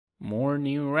More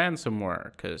new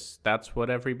ransomware, because that's what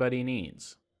everybody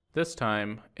needs. This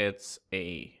time, it's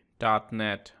a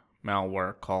 .NET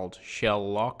malware called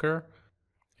ShellLocker,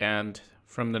 and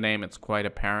from the name it's quite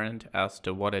apparent as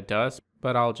to what it does,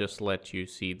 but I'll just let you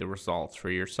see the results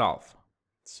for yourself.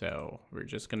 So we're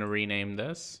just going to rename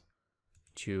this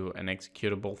to an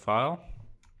executable file.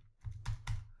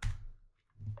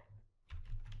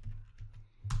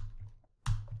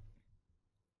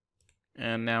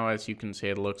 And now, as you can see,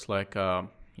 it looks like a,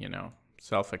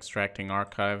 self-extracting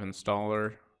archive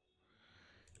installer.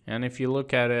 And if you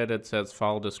look at it, it says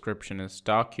file description is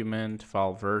document,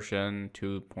 file version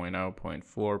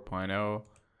 2.0.4.0,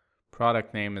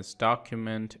 product name is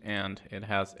document, and it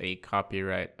has a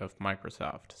copyright of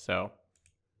Microsoft. So,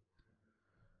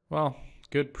 well,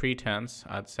 good pretense,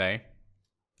 I'd say.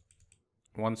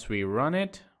 Once we run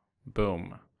it,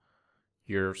 boom,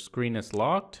 your screen is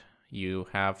locked. You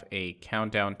have a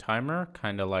countdown timer,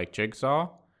 kind of like Jigsaw,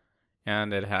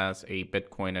 and it has a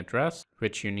Bitcoin address,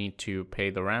 which you need to pay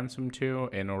the ransom to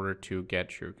in order to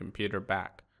get your computer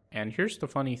back. And here's the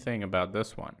funny thing about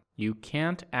this one. You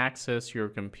can't access your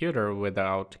computer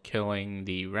without killing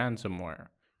the ransomware.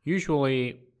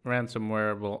 Usually,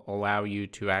 ransomware will allow you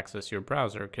to access your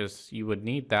browser because you would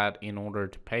need that in order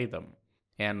to pay them.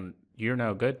 And you're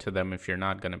no good to them if you're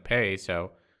not going to pay,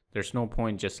 so there's no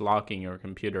point just locking your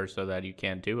computer so that you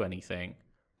can't do anything.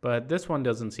 But this one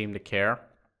doesn't seem to care.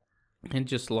 It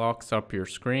just locks up your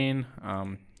screen.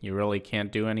 You really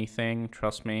can't do anything,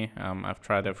 trust me. I've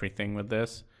tried everything with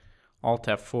this. Alt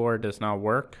F4 does not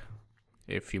work.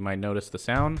 If you might notice the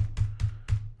sound,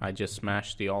 I just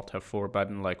smashed the Alt F4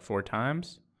 button like 4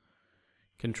 times.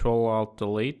 Control Alt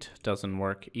Delete doesn't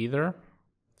work either.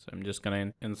 So I'm just going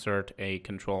to insert a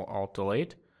Control Alt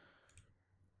Delete.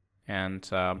 And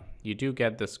you do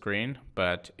get the screen,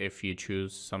 but if you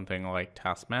choose something like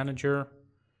Task Manager,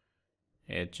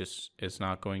 it just is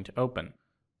not going to open.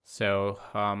 So,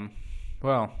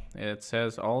 well, it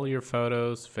says all your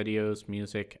photos, videos,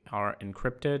 music are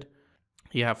encrypted.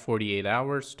 You have 48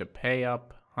 hours to pay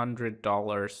up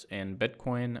 $100 in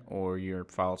Bitcoin or your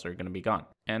files are going to be gone.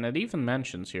 And it even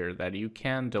mentions here that you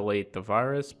can delete the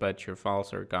virus, but your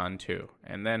files are gone too.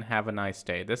 And then have a nice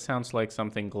day. This sounds like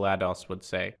something GLaDOS would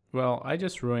say. Well, I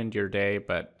just ruined your day,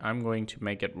 but I'm going to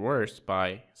make it worse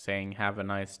by saying have a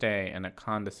nice day in a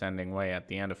condescending way at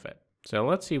the end of it. So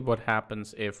let's see what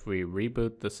happens if we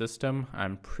reboot the system.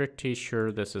 I'm pretty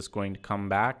sure this is going to come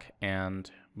back and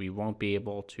we won't be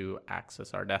able to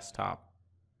access our desktop.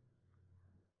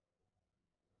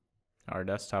 Our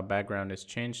desktop background is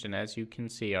changed, and as you can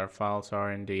see, our files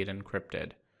are indeed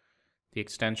encrypted. The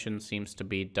extension seems to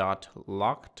be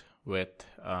 .locked with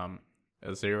a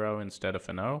 0 instead of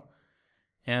an O.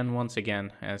 And once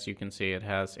again, as you can see, it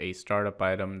has a startup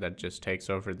item that just takes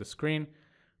over the screen.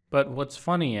 But what's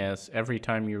funny is every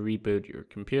time you reboot your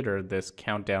computer, this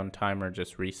countdown timer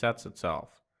just resets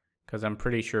itself. Because I'm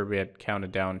pretty sure we had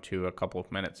counted down to a couple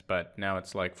of minutes, but now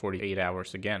it's like 48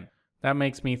 hours again. That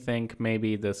makes me think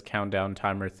maybe this countdown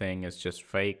timer thing is just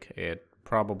fake. It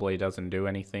probably doesn't do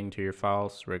anything to your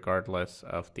files regardless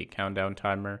of the countdown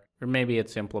timer. Or maybe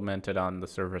it's implemented on the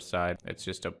server side. It's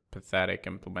just a pathetic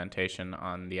implementation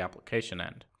on the application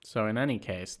end. So in any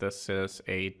case, this is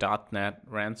a .NET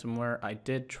ransomware. I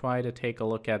did try to take a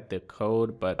look at the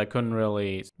code, but I couldn't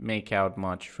really make out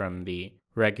much from the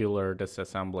regular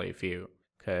disassembly view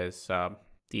because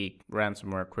the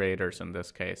ransomware creators in this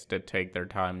case did take their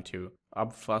time to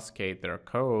obfuscate their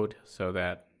code so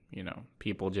that,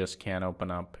 people just can't open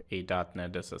up a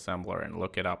 .NET disassembler and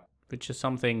look it up, which is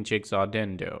something Jigsaw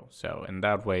didn't do. So in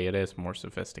that way, it is more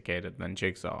sophisticated than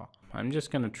Jigsaw. I'm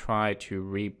just going to try to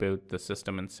reboot the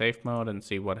system in safe mode and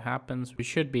see what happens. We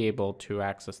should be able to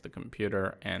access the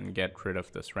computer and get rid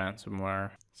of this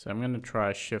ransomware. So I'm going to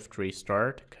try Shift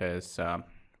Restart because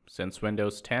since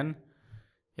Windows 10,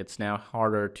 it's now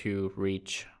harder to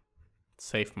reach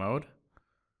safe mode.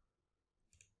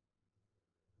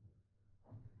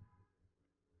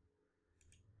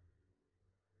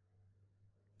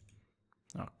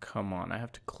 Oh, come on. I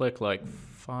have to click like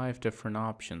 5 different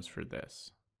options for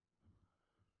this.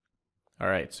 All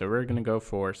right, so we're going to go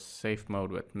for safe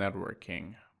mode with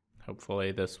networking.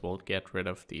 Hopefully this will get rid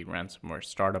of the ransomware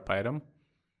startup item.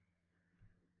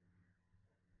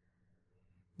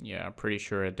 Yeah, I'm pretty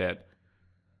sure it did.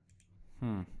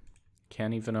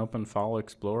 Can't even open File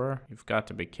Explorer? You've got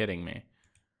to be kidding me.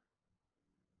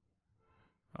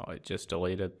 Oh, it just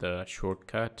deleted the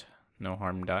shortcut. No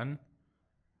harm done.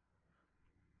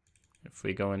 If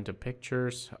we go into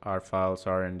pictures, our files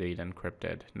are indeed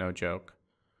encrypted. No joke.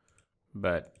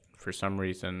 But for some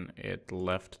reason, it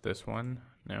left this one.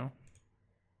 No?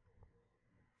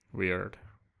 Weird.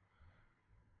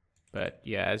 But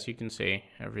yeah, as you can see,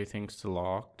 everything's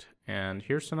locked. And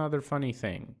here's another funny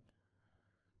thing.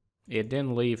 It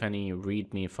didn't leave any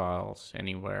README files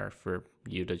anywhere for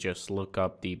you to just look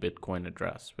up the Bitcoin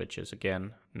address, which is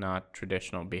again, not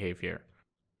traditional behavior.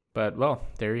 But well,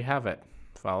 there you have it.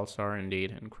 Files are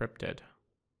indeed encrypted.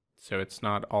 So it's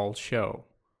not all show.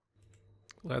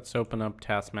 Let's open up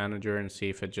Task Manager and see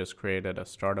if it just created a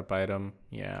startup item.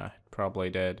 Yeah, it probably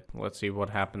did. Let's see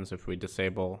what happens if we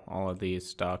disable all of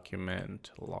these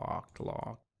document, locked.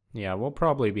 Yeah, we'll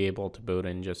probably be able to boot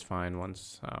in just fine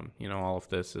once, all of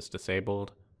this is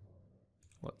disabled.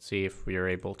 Let's see if we are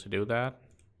able to do that.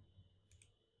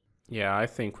 Yeah, I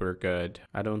think we're good.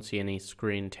 I don't see any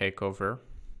screen takeover.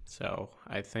 So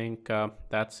I think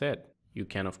that's it. You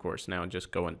can, of course, now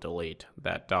just go and delete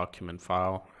that document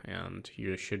file and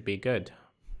you should be good.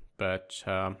 But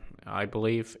I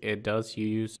believe it does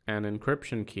use an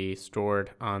encryption key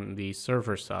stored on the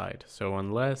server side. So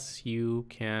unless you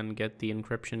can get the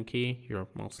encryption key, you're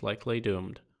most likely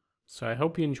doomed. So I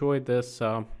hope you enjoyed this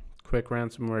quick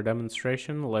ransomware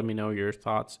demonstration. Let me know your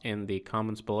thoughts in the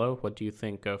comments below. What do you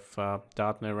think of .NET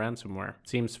ransomware?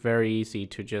 Seems very easy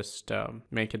to just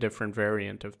make a different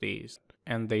variant of these.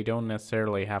 And they don't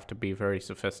necessarily have to be very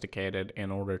sophisticated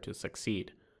in order to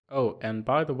succeed. Oh, and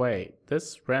by the way,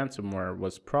 this ransomware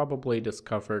was probably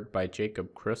discovered by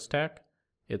Jacob Krustek.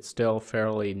 It's still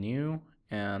fairly new,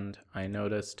 and I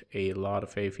noticed a lot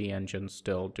of AV engines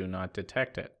still do not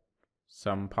detect it.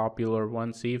 Some popular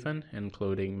ones even,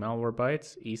 including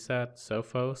Malwarebytes, ESET,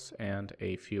 Sophos, and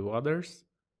a few others.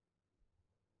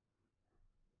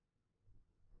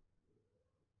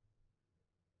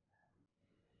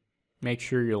 Make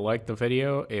sure you like the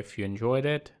video if you enjoyed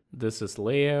it. This is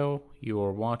Leo, you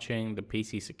are watching the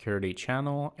PC Security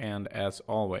channel, and as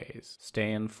always,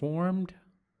 stay informed,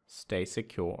 stay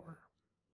secure.